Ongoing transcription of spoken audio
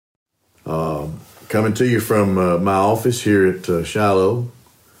Coming to you from my office here at Shiloh.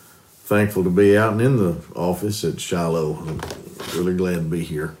 Thankful to be out and in the office at Shiloh. I'm really glad to be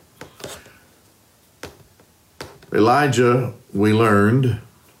here. Elijah, we learned,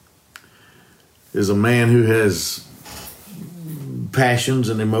 is a man who has passions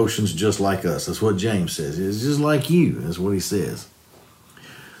and emotions just like us. That's what James says. It's just like you. That's what he says.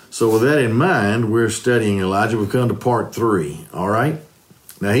 So with that in mind, we're studying Elijah. We've come to part 3, all right?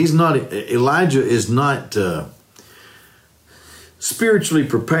 Now, Elijah is not spiritually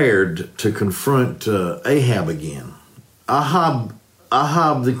prepared to confront Ahab again. Ahab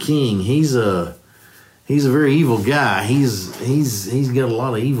the king, he's a very evil guy. He's got a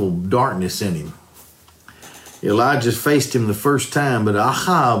lot of evil darkness in him. Elijah faced him the first time, but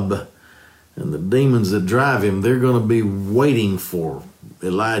Ahab and the demons that drive him, they're going to be waiting for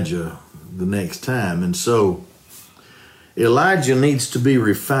Elijah the next time. And so Elijah needs to be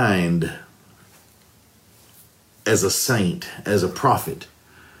refined as a saint, as a prophet.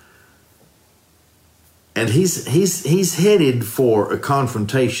 And he's headed for a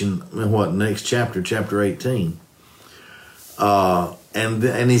confrontation in next chapter, chapter 18.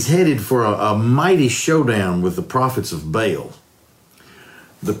 And he's headed for a mighty showdown with the prophets of Baal.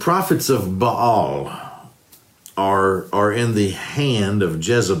 The prophets of Baal are in the hand of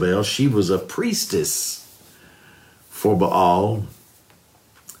Jezebel. She was a priestess for Baal.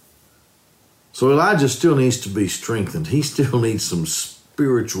 So Elijah still needs to be strengthened. He still needs some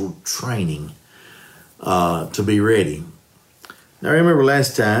spiritual training to be ready. Now remember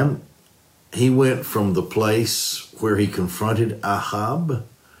last time, he went from the place where he confronted Ahab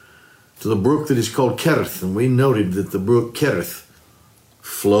to the brook that is called Kerith. And we noted that the brook Kerith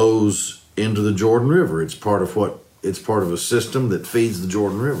flows into the Jordan River. It's part of a system that feeds the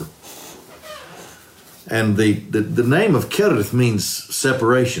Jordan River. And the name of Kerith means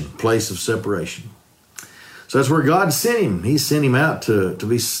separation, place of separation. So that's where God sent him. He sent him out to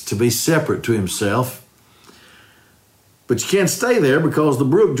be separate to himself. But you can't stay there because the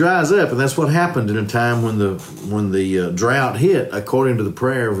brook dries up, and that's what happened in a time when the drought hit, according to the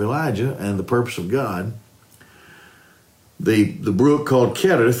prayer of Elijah and the purpose of God. The brook called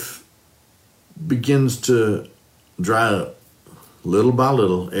Kerith begins to dry up little by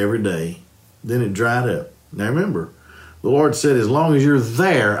little every day. Then it dried up. Now remember, the Lord said, as long as you're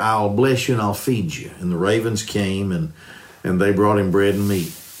there, I'll bless you and I'll feed you. And the ravens came and they brought him bread and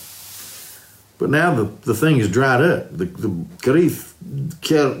meat. But now the thing is dried up. The Kerith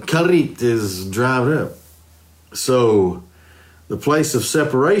is dried up. So the place of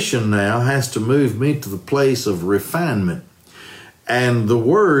separation now has to move me to the place of refinement. And the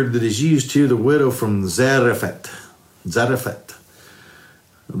word that is used here, the widow from Zarephath,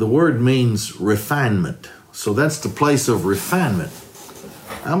 the word means refinement. So that's the place of refinement.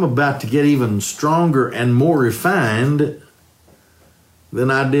 I'm about to get even stronger and more refined than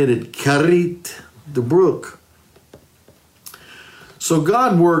I did at Kerith, the brook. So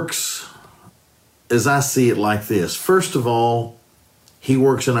God works, as I see it, like this. First of all, he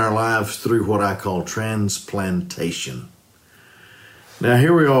works in our lives through what I call transplantation. Now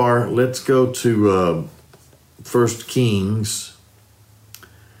here we are. Let's go to 1 Kings.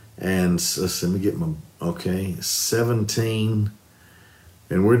 And let me get 17.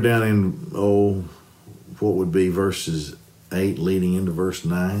 And we're down in, what would be verses 8 leading into verse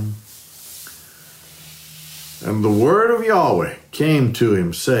 9. And the word of Yahweh came to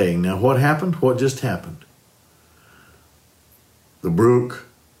him saying, now what happened? What just happened? The brook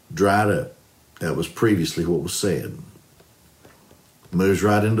dried up. That was previously what was said. Moves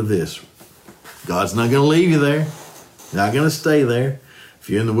right into this. God's not going to leave you there. Not going to stay there. If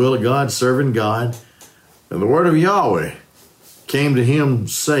you're in the will of God, serving God. And the word of Yahweh came to him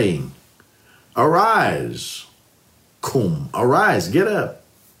saying, arise, arise, get up.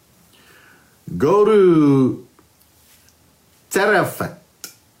 Go to Zarephath,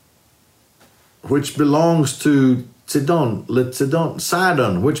 which belongs to Sidon,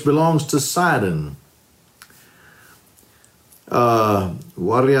 which belongs to Sidon.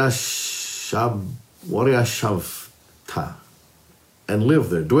 Wariashavta. And live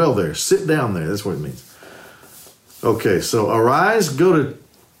there, dwell there, sit down there. That's what it means. Okay, so arise, go to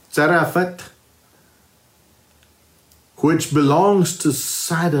Zarephath, which belongs to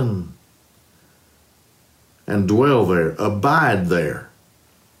Sidon, and dwell there, abide there.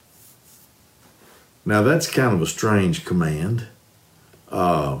 Now that's kind of a strange command,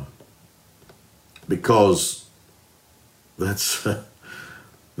 because that's the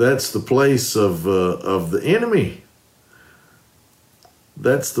place of the enemy.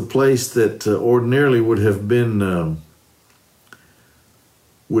 That's the place that ordinarily would have been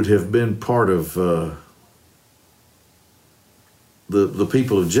would have been part of the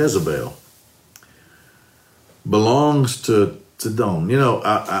people of Jezebel, belongs to Don. You know,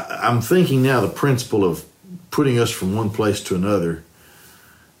 I'm thinking now the principle of putting us from one place to another.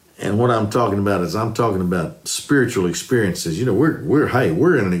 And what I'm talking about is I'm talking about spiritual experiences. You know,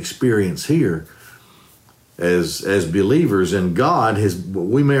 we're in an experience here as believers, and God has,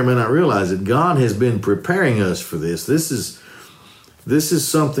 we may or may not realize that God has been preparing us for this. This is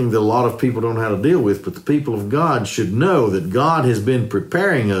something that a lot of people don't know how to deal with, but the people of God should know that God has been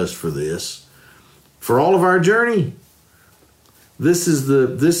preparing us for this, for all of our journey. This is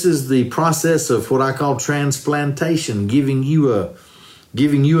the process of what I call transplantation, giving you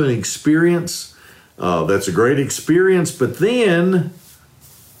an experience that's a great experience, but then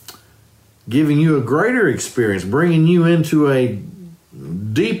giving you a greater experience, bringing you into a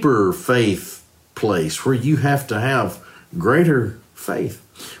deeper faith place where you have to have greater faith.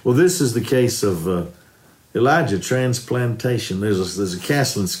 Well, this is the case of Elijah, transplantation. There's a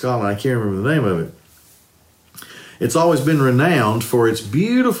castle in Scotland, I can't remember the name of it. It's always been renowned for its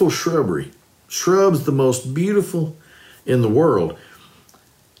beautiful shrubbery. Shrubs, the most beautiful in the world.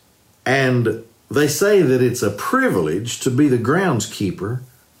 And they say that it's a privilege to be the groundskeeper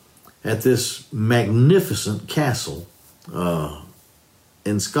at this magnificent castle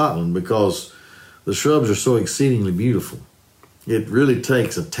in Scotland because the shrubs are so exceedingly beautiful. It really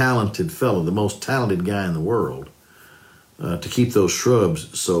takes a talented fellow, the most talented guy in the world, to keep those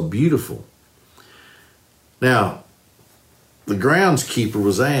shrubs so beautiful. Now, the groundskeeper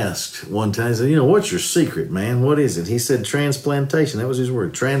was asked one time, he said, you know, what's your secret, man? What is it? He said, transplantation. That was his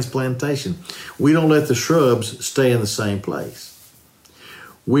word, transplantation. We don't let the shrubs stay in the same place.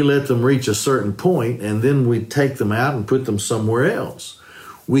 We let them reach a certain point, and then we take them out and put them somewhere else.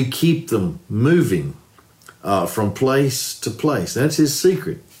 We keep them moving from place to place. That's his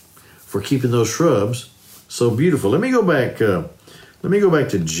secret for keeping those shrubs so beautiful. Let me go back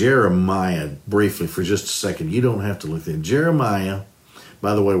to Jeremiah briefly for just a second. You don't have to look there. Jeremiah,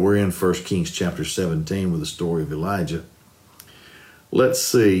 by the way, we're in 1 Kings chapter 17 with the story of Elijah. Let's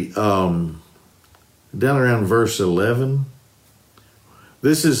see, down around verse 11.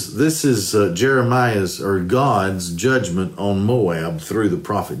 This is Jeremiah's, or God's, judgment on Moab through the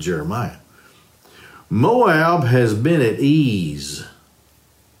prophet Jeremiah. Moab has been at ease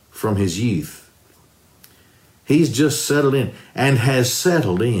from his youth. He's just settled in and has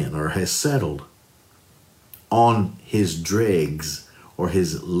settled on his dregs or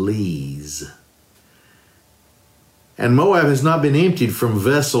his lees. And Moab has not been emptied from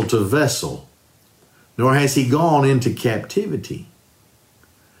vessel to vessel, nor has he gone into captivity.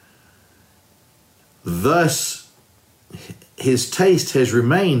 Thus, his taste has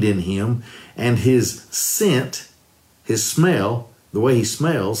remained in him, and his scent, his smell, the way he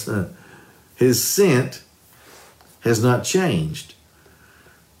smells, his scent has not changed.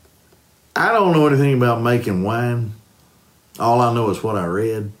 I don't know anything about making wine. All I know is what I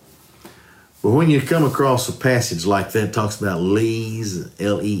read. But when you come across a passage like that, talks about lees,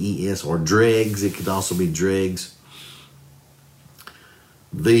 L-E-E-S, or dregs, it could also be dregs.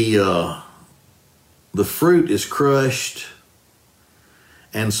 The fruit is crushed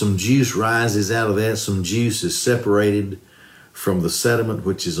and some juice rises out of that. Some juice is separated from the sediment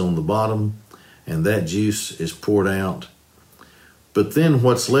which is on the bottom, and that juice is poured out. But then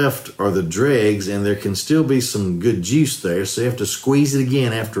what's left are the dregs, and there can still be some good juice there, so you have to squeeze it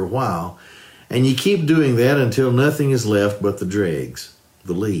again after a while. And you keep doing that until nothing is left but the dregs,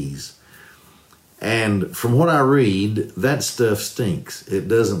 the lees. And from what I read, that stuff stinks. It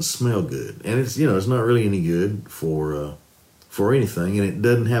doesn't smell good. And it's not really any good for anything, and it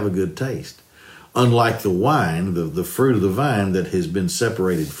doesn't have a good taste. Unlike the wine, the fruit of the vine that has been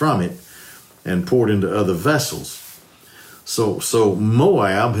separated from it and poured into other vessels. So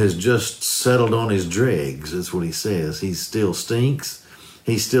Moab has just settled on his dregs. That's what he says. He still stinks.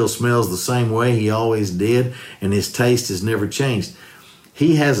 He still smells the same way he always did, and his taste has never changed.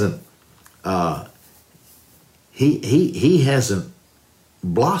 He hasn't he hasn't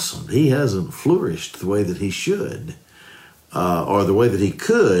blossomed. He hasn't flourished the way that he should, or the way that he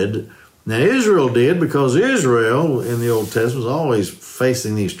could. Now, Israel did, because Israel in the Old Testament was always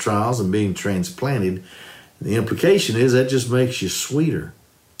facing these trials and being transplanted. The implication is that just makes you sweeter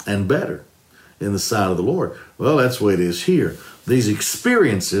and better in the sight of the Lord. Well, that's the way it is here. These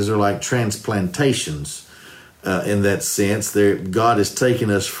experiences are like transplantations in that sense. God has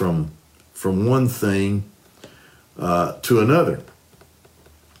taken us from one thing to another.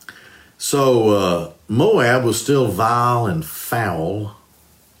 So Moab was still vile and foul,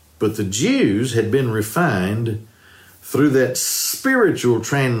 but the Jews had been refined through that spiritual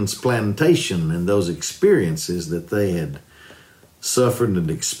transplantation and those experiences that they had suffered and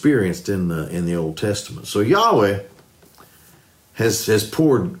experienced in the Old Testament. So Yahweh has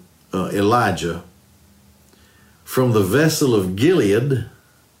poured Elijah from the vessel of Gilead,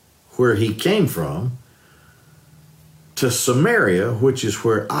 where he came from, to Samaria, which is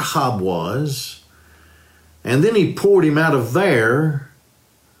where Ahab was, and then he poured him out of there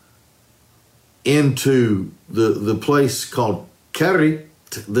into the place called Kerit,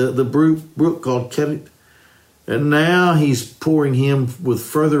 the brook called Kerit, and now he's pouring him with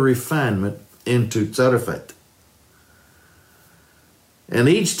further refinement into Zarephath. And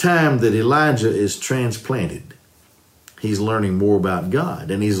each time that Elijah is transplanted, he's learning more about God,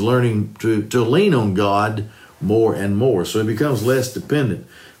 and he's learning to lean on God more and more. So he becomes less dependent.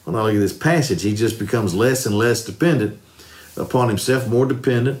 When I look at this passage, he just becomes less and less dependent upon himself, more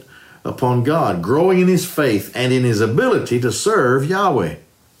dependent upon God, growing in his faith and in his ability to serve Yahweh,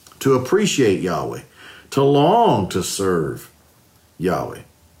 to appreciate Yahweh, to long to serve Yahweh.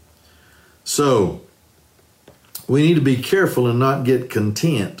 So we need to be careful and not get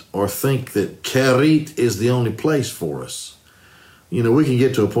content or think that Kerit is the only place for us. You know, we can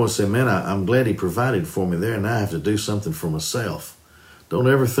get to a point and say, man, I'm glad he provided for me there, and now I have to do something for myself. Don't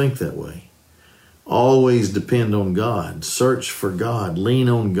ever think that way. Always depend on God. Search for God. Lean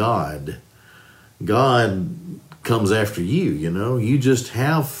on God. God comes after you, you know. You just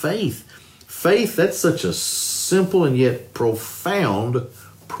have faith. Faith, that's such a simple and yet profound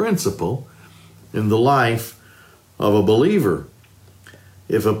principle in the life of a believer.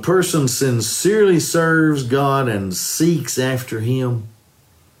 If a person sincerely serves God and seeks after him,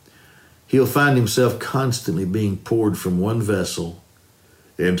 he'll find himself constantly being poured from one vessel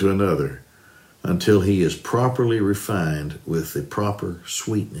into another until he is properly refined with the proper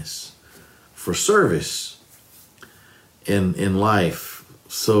sweetness for service in life.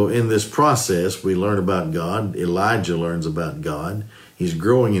 So in this process, we learn about God. Elijah learns about God. He's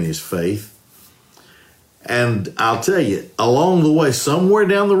growing in his faith. And I'll tell you, along the way, somewhere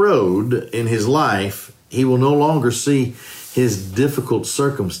down the road in his life, he will no longer see his difficult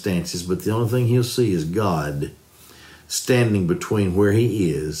circumstances, but the only thing he'll see is God standing between where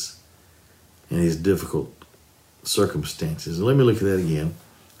he is and his difficult circumstances. Let me look at that again.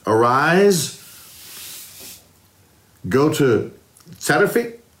 Arise, go to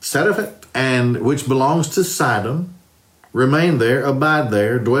Zarephath, and which belongs to Sidon. Remain there, abide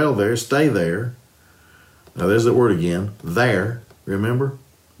there, dwell there, stay there. Now there's that word again, there. Remember?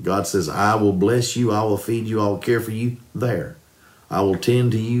 God says, I will bless you, I will feed you, I will care for you, there. I will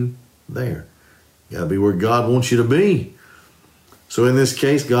tend to you, there. You got to be where God wants you to be. So in this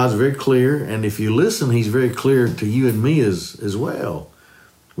case, God's very clear, and if you listen, he's very clear to you and me as well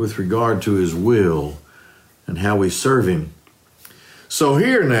with regard to his will and how we serve him. So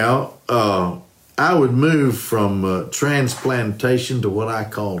here now, I would move from transplantation to what I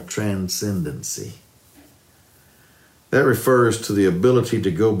call transcendency. That refers to the ability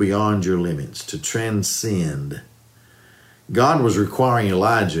to go beyond your limits, to transcend. God was requiring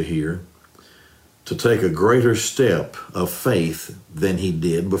Elijah here to take a greater step of faith than he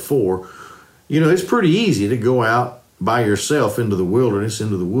did before. You know, it's pretty easy to go out by yourself into the wilderness,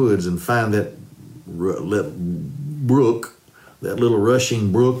 into the woods, and find that brook, that little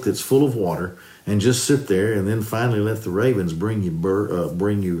rushing brook that's full of water, and just sit there and then finally let the ravens bring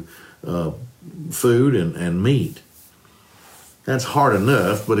you food and meat. That's hard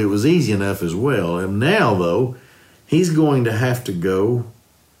enough, but it was easy enough as well. And now, though, he's going to have to go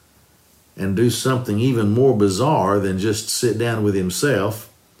and do something even more bizarre than just sit down with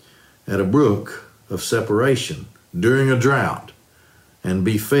himself at a brook of separation during a drought and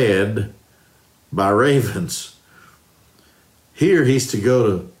be fed by ravens. Here he's to go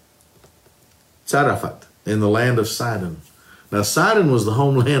to Zarephath in the land of Sidon. Now, Sidon was the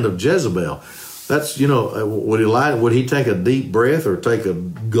homeland of Jezebel. That's, you know, would he take a deep breath or take a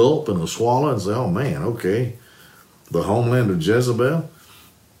gulp and a swallow and say, oh man, okay, the homeland of Jezebel?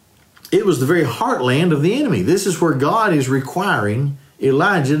 It was the very heartland of the enemy. This is where God is requiring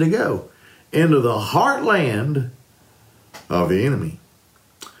Elijah to go, into the heartland of the enemy.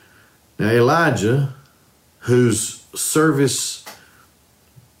 Now Elijah, whose service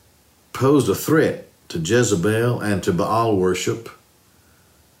posed a threat to Jezebel and to Baal worship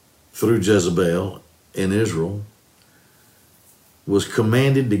through Jezebel in Israel, was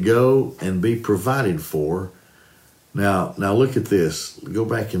commanded to go and be provided for. Now look at this. Go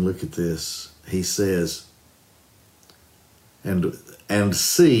back and look at this. He says, and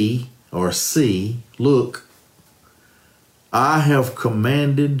see, look, I have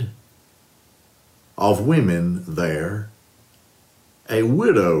commanded of women there, a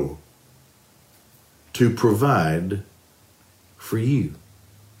widow to provide for you.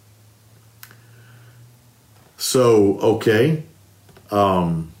 So, okay,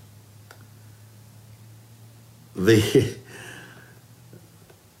 the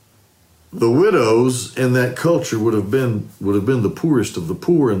widows in that culture would have been the poorest of the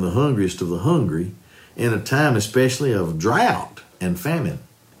poor and the hungriest of the hungry in a time especially of drought and famine.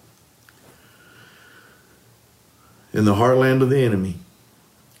 In the heartland of the enemy,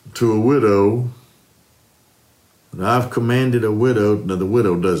 to a widow, and I've commanded a widow. Now the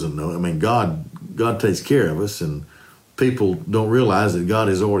widow doesn't know. I mean, God takes care of us, and people don't realize that God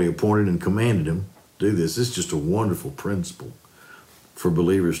has already appointed and commanded them to do this. It's just a wonderful principle for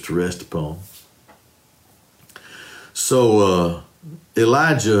believers to rest upon. So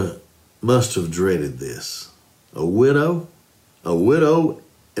Elijah must have dreaded this. A widow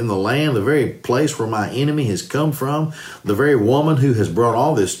in the land, the very place where my enemy has come from, the very woman who has brought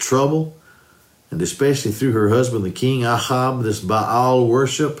all this trouble, and especially through her husband, the king Ahab, this Baal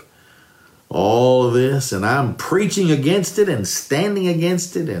worship, all of this, and I'm preaching against it and standing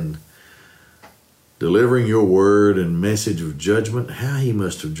against it and delivering your word and message of judgment. How he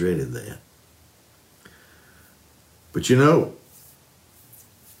must have dreaded that. But you know,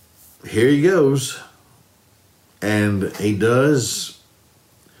 here he goes, and he does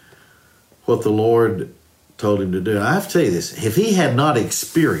what the Lord told him to do. And I have to tell you this, if he had not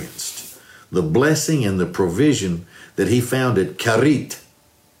experienced the blessing and the provision that he found at Kerit,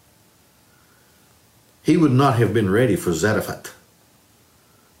 he would not have been ready for Zarephath.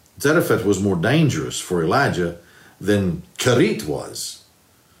 Zarephath was more dangerous for Elijah than Kerit was.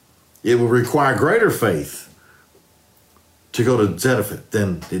 It would require greater faith to go to Zarephath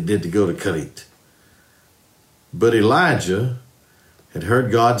than it did to go to Kerit. But Elijah had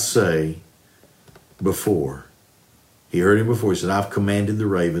heard God say before. He heard him before. He said, I've commanded the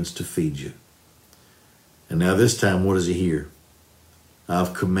ravens to feed you. And now this time, what does he hear?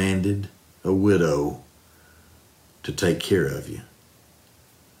 I've commanded a widow to take care of you.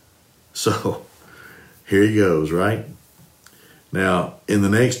 So here he goes, right? Now, in the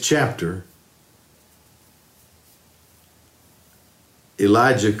next chapter,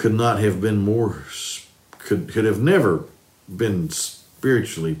 Elijah could not have been more, could have never been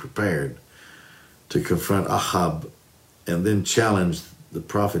spiritually prepared to confront Ahab and then challenge the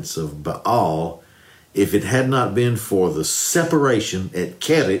prophets of Baal if it had not been for the separation at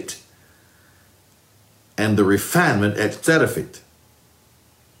Kerit and the refinement at Zarephath.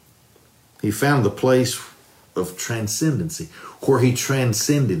 He found the place of transcendency where he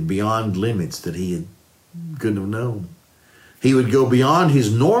transcended beyond limits that he couldn't have known. He would go beyond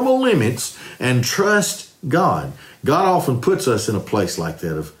his normal limits and trust God. God often puts us in a place like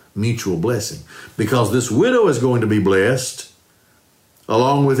that of mutual blessing because this widow is going to be blessed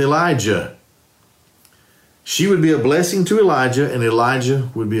along with Elijah. She would be a blessing to Elijah, and Elijah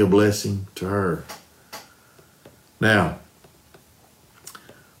would be a blessing to her. Now,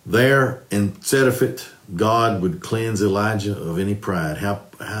 there in Zarephath, God would cleanse Elijah of any pride.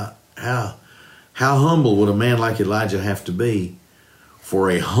 How humble would a man like Elijah have to be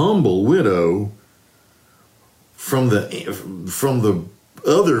for a humble widow from the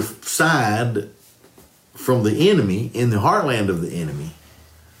other side, from the enemy, in the heartland of the enemy,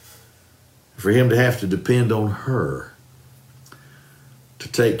 for him to have to depend on her to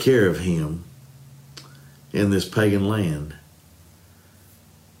take care of him in this pagan land?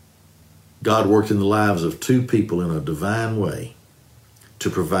 God worked in the lives of two people in a divine way to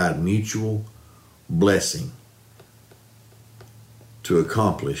provide mutual blessing to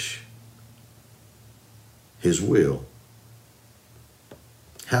accomplish his will.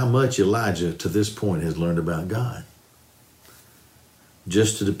 How much Elijah to this point has learned about God.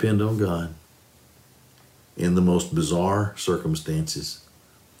 Just to depend on God in the most bizarre circumstances.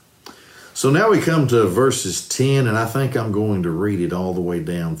 So now we come to verses 10, and I think I'm going to read it all the way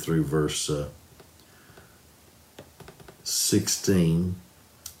down through verse 16.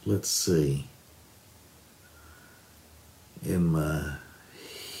 Let's see. In my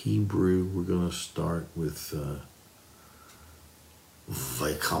Hebrew, we're going to start with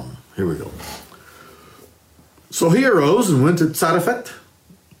Vaykom. Here we go. So he arose and went to Zarephath.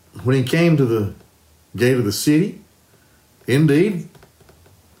 When he came to the gate of the city, indeed,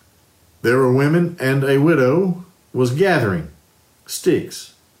 there were women, and a widow was gathering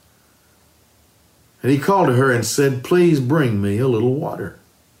sticks. And he called to her and said, please bring me a little water.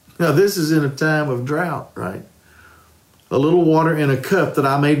 Now this is in a time of drought, right? A little water in a cup that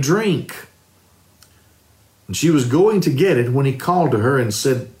I may drink. And she was going to get it when he called to her and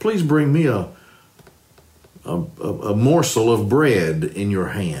said, please bring me a a morsel of bread in your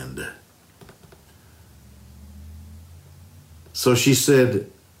hand. So she said,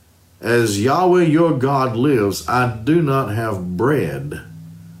 as Yahweh your God lives, I do not have bread,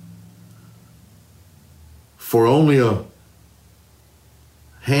 for only a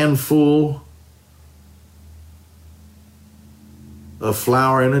handful of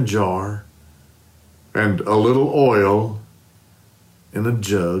flour in a jar and a little oil in a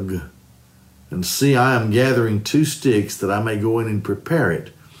jug. And see, I am gathering 2 sticks that I may go in and prepare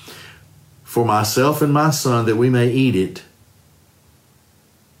it for myself and my son, that we may eat it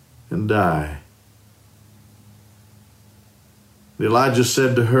and die. Elijah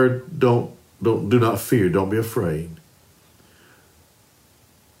said to her, do not fear, don't be afraid.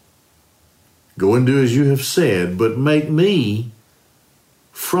 Go and do as you have said, but make me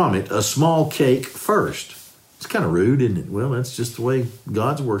from it a small cake first. It's kind of rude, isn't it? Well, that's just the way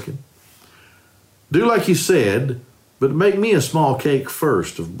God's working. Do like you said, but make me a small cake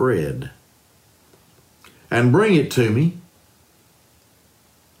first of bread, and bring it to me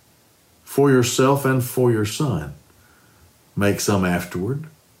for yourself and for your son. Make some afterward.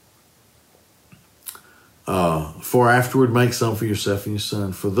 For afterward make some for yourself and your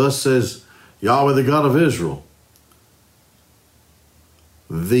son. For thus says Yahweh, the God of Israel,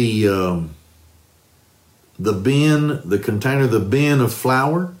 the bin of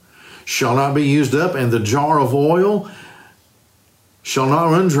flour shall not be used up, and the jar of oil shall not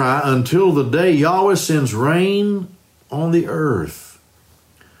run dry until the day Yahweh sends rain on the earth.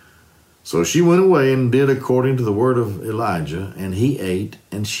 So she went away and did according to the word of Elijah, and he ate,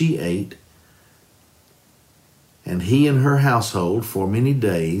 and she ate, and he and her household for many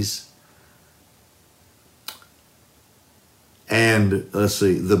days. And let's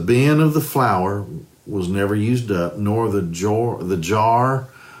see, the bin of the flour was never used up, nor the jar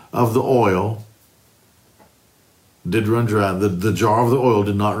of the oil did run dry. The jar of the oil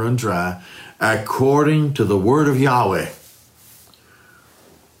did not run dry, according to the word of Yahweh,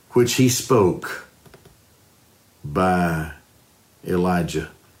 which he spoke by Elijah.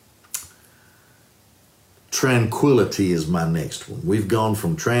 Tranquility is my next one. We've gone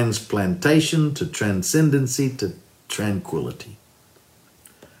from transplantation to transcendency to tranquility.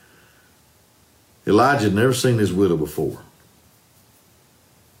 Elijah had never seen his widow before.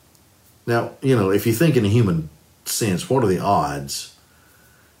 Now, if you think in a human sense, what are the odds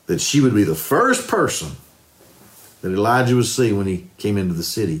that she would be the first person that Elijah would see when he came into the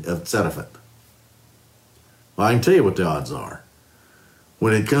city of Zarephath? Well, I can tell you what the odds are.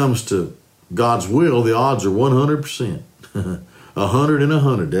 When it comes to God's will, the odds are 100%. 100 and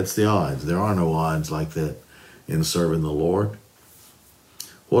 100, that's the odds. There are no odds like that in serving the Lord.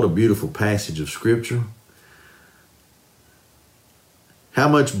 What a beautiful passage of Scripture. How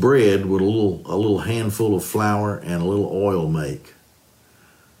much bread would a little handful of flour and a little oil make?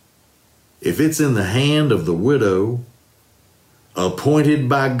 If it's in the hand of the widow appointed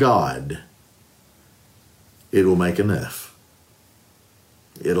by God, it will make enough.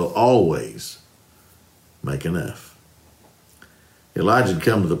 It'll always make enough. Elijah had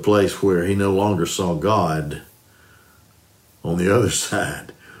come to the place where he no longer saw God on the other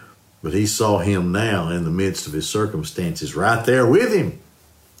side, but he saw him now in the midst of his circumstances, right there with him.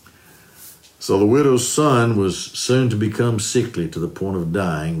 So the widow's son was soon to become sickly to the point of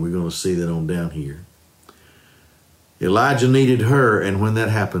dying. We're going to see that on down here. Elijah needed her, and when that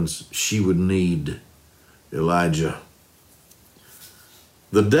happens, she would need Elijah.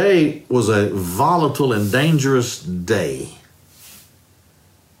 The day was a volatile and dangerous day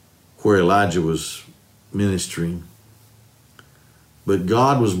where Elijah was ministering, but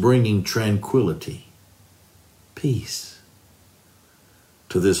God was bringing tranquility, peace,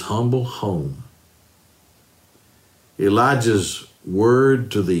 to this humble home. Elijah's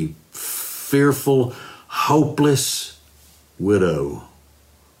word to the fearful, hopeless widow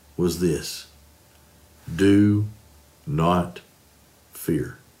was this: do not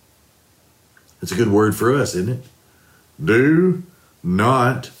fear. It's a good word for us, isn't it? Do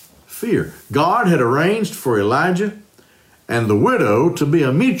not fear. God had arranged for Elijah and the widow to be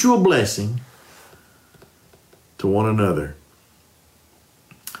a mutual blessing to one another.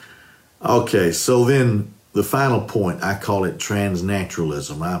 Okay, so then the final point, I call it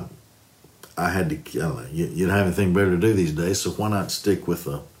transnaturalism. I had to, you don't have anything better to do these days, so why not stick with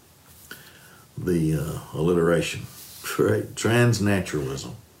the alliteration, right?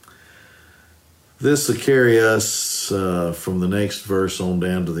 Transnaturalism. This will carry us from the next verse on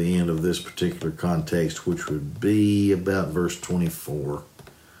down to the end of this particular context, which would be about verse 24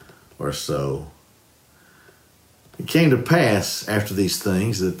 or so. It came to pass after these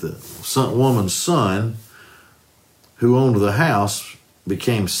things that the woman's son who owned the house,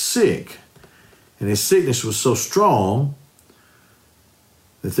 became sick, and his sickness was so strong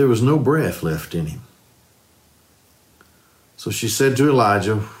that there was no breath left in him. So she said to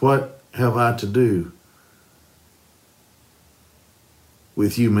Elijah, "What have I to do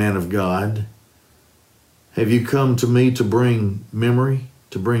with you, man of God? Have you come to me to bring memory,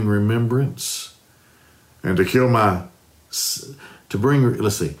 to bring remembrance, and to kill my,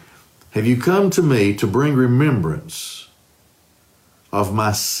 have you come to me to bring remembrance of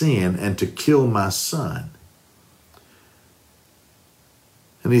my sin and to kill my son?"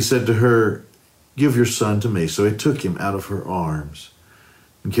 And he said to her, "Give your son to me." So he took him out of her arms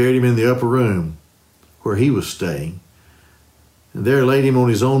and carried him in the upper room where he was staying, and there laid him on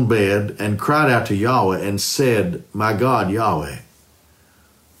his own bed and cried out to Yahweh and said, "My God, Yahweh,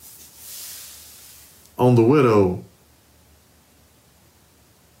 on the widow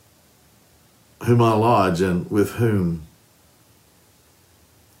whom I lodge and with whom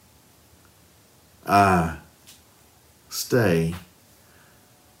I stay,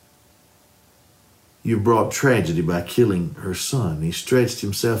 you brought tragedy by killing her son." He stretched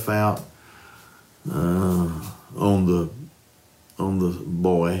himself out on the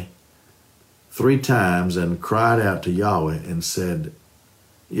boy 3 times and cried out to Yahweh and said,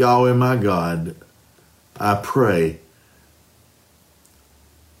 "Yahweh, my God, I pray,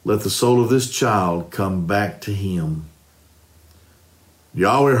 let the soul of this child come back to him."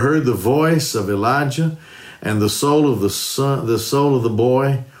 Yahweh heard the voice of Elijah, and the soul of the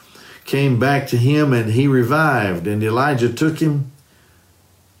boy came back to him, and he revived. And Elijah took him,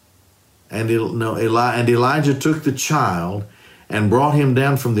 Elijah took the child and brought him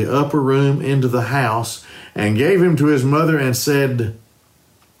down from the upper room into the house and gave him to his mother and said,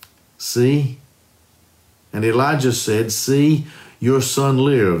 "See?" And Elijah said, "See, your son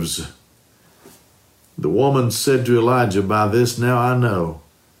lives." The woman said to Elijah, "By this now I know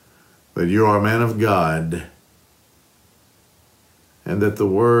that you are a man of God, and that the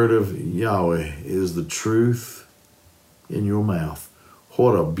word of Yahweh is the truth in your mouth."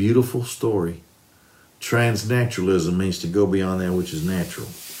 What a beautiful story. Transnaturalism means to go beyond that which is natural,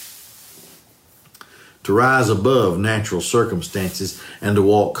 to rise above natural circumstances and to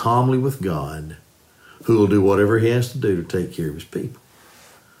walk calmly with God, who will do whatever he has to do to take care of his people.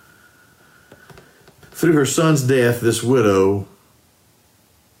 Through her son's death, this widow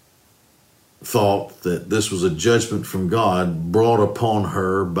thought that this was a judgment from God brought upon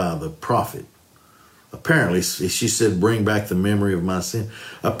her by the prophet. Apparently, she said, "Bring back the memory of my sin."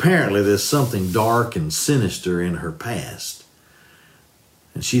 Apparently, there's something dark and sinister in her past.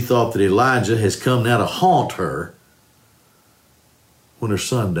 And she thought that Elijah has come now to haunt her when her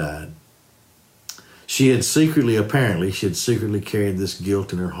son died. She had secretly carried this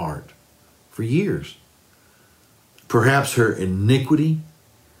guilt in her heart for years. Perhaps her iniquity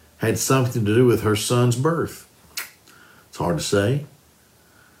had something to do with her son's birth. It's hard to say.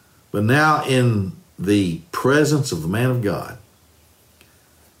 But now, in the presence of the man of God,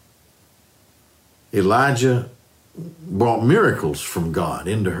 Elijah brought miracles from God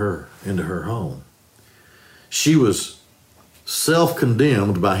into her home. She was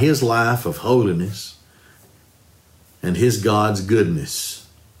self-condemned by his life of holiness and his God's goodness.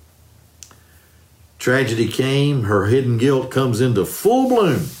 Tragedy came, her hidden guilt comes into full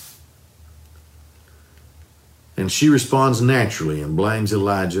bloom, and she responds naturally and blames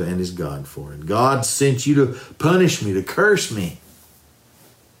Elijah and his God for it. "God sent you to punish me, to curse me."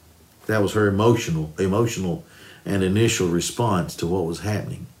 That was her emotional and initial response to what was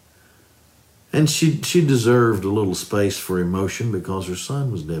happening. And she deserved a little space for emotion because her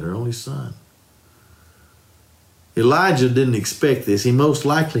son was dead, her only son. Elijah didn't expect this. He most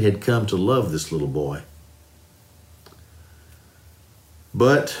likely had come to love this little boy.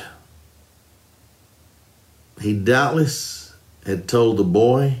 But he doubtless had told the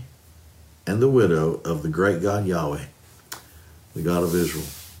boy and the widow of the great God Yahweh, the God of Israel.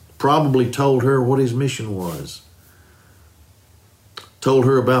 Probably told her what his mission was. Told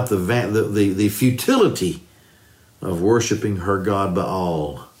her about the futility of worshiping her god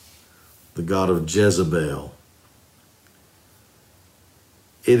Baal, the god of Jezebel.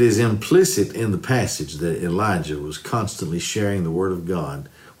 It is implicit in the passage that Elijah was constantly sharing the word of God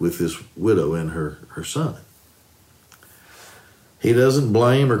with this widow and her son. He doesn't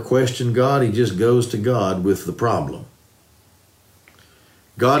blame or question God. He just goes to God with the problem.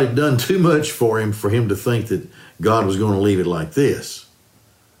 God had done too much for him to think that God was going to leave it like this.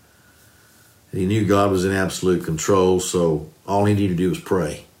 He knew God was in absolute control, so all he needed to do was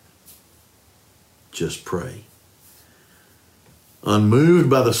pray. Just pray. Unmoved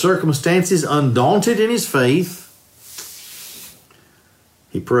by the circumstances, undaunted in his faith,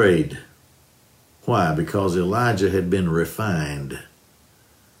 He prayed. Why? Because Elijah had been refined.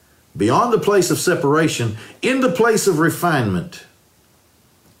 Beyond the place of separation, in the place of refinement.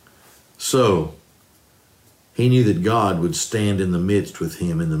 So, he knew that God would stand in the midst with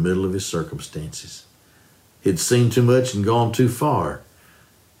him in the middle of his circumstances. He'd seen too much and gone too far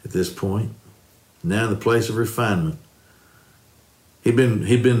at this point. Now in the place of refinement. He'd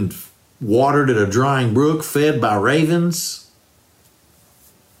been watered at a drying brook, fed by ravens.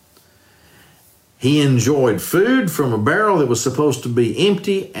 He enjoyed food from a barrel that was supposed to be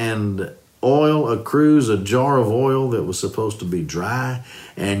empty, and oil, a cruse, a jar of oil that was supposed to be dry,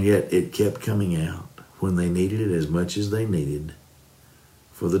 and yet it kept coming out when they needed it as much as they needed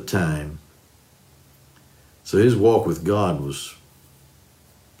for the time. So his walk with God was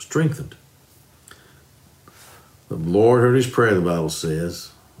strengthened. The Lord heard his prayer, the Bible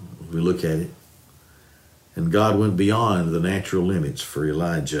says. We look at it. And God went beyond the natural limits for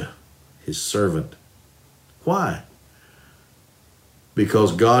Elijah, his servant. Why?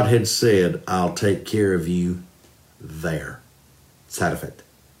 Because God had said, I'll take care of you there. Side effect.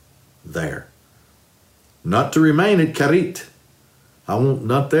 There. Not to remain at Karit.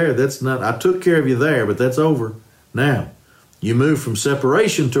 Not there. That's not, I took care of you there, but that's over. Now, you move from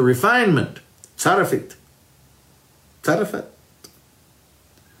separation to refinement. Side effect. Side effect.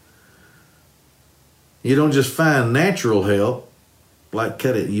 You don't just find natural help like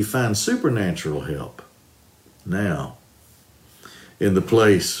Karit. You find supernatural help. Now, in the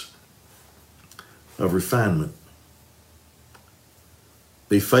place of refinement.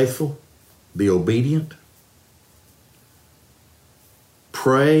 Be faithful. Be obedient.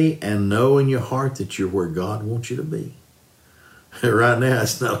 Pray and know in your heart that you're where God wants you to be. Right now,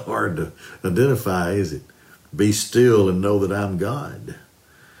 it's not hard to identify, is it? Be still and know that I'm God.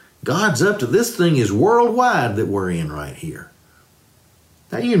 God's up to this. Thing is worldwide that we're in right here.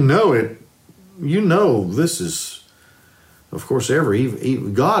 Now you know it. You know this is, of course,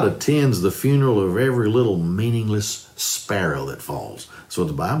 God attends the funeral of every little meaningless sparrow that falls. That's what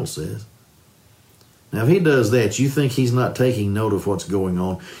the Bible says. Now, if he does that, you think he's not taking note of what's going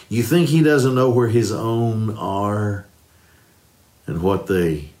on? You think he doesn't know where his own are and what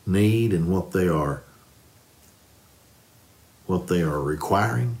they need and what they are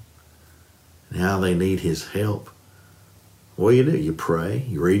requiring and how they need his help? What do? You pray.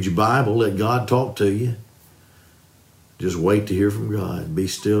 You read your Bible. Let God talk to you. Just wait to hear from God. Be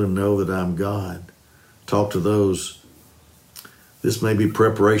still and know that I'm God. Talk to those. This may be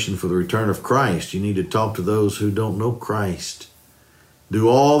preparation for the return of Christ. You need to talk to those who don't know Christ. Do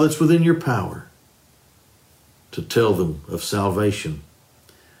all that's within your power to tell them of salvation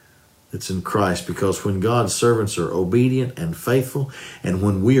that's in Christ. Because when God's servants are obedient and faithful, and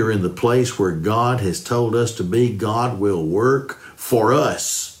when we are in the place where God has told us to be, God will work for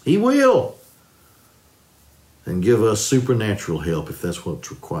us. He will. And give us supernatural help if that's what's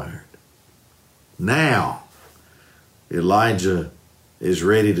required. Now, Elijah is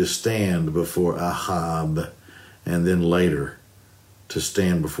ready to stand before Ahab, and then later to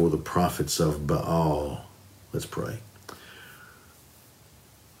stand before the prophets of Baal. Let's pray.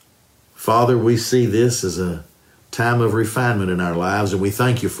 Father, we see this as a time of refinement in our lives, and we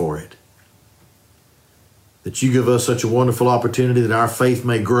thank you for it. That you give us such a wonderful opportunity that our faith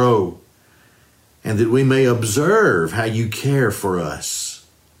may grow, and that we may observe how you care for us.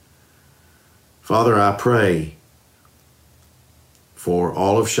 Father, I pray for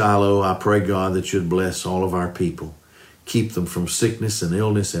all of Shiloh. I pray, God, that you'd bless all of our people. Keep them from sickness and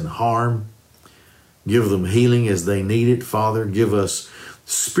illness and harm. Give them healing as they need it, Father. Give us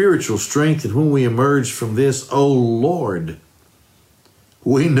spiritual strength, and when we emerge from this, oh Lord,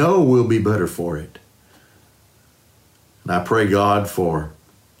 we know we'll be better for it. And I pray, God, for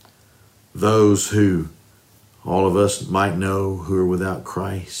those who all of us might know who are without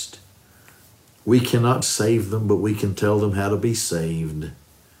Christ. We cannot save them, but we can tell them how to be saved.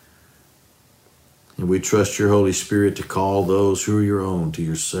 And we trust your Holy Spirit to call those who are your own to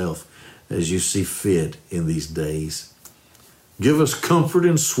yourself as you see fit in these days. Give us comfort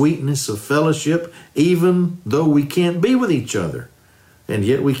and sweetness of fellowship, even though we can't be with each other. And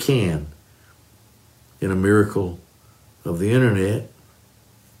yet we can, in a miracle of the internet.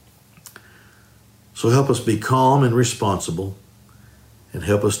 So help us be calm and responsible, and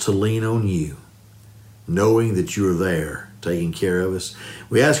help us to lean on you, knowing that you are there, taking care of us.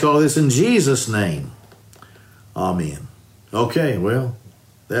 We ask all this in Jesus' name. Amen. Okay, well,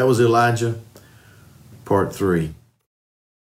 that was Elijah, part 3.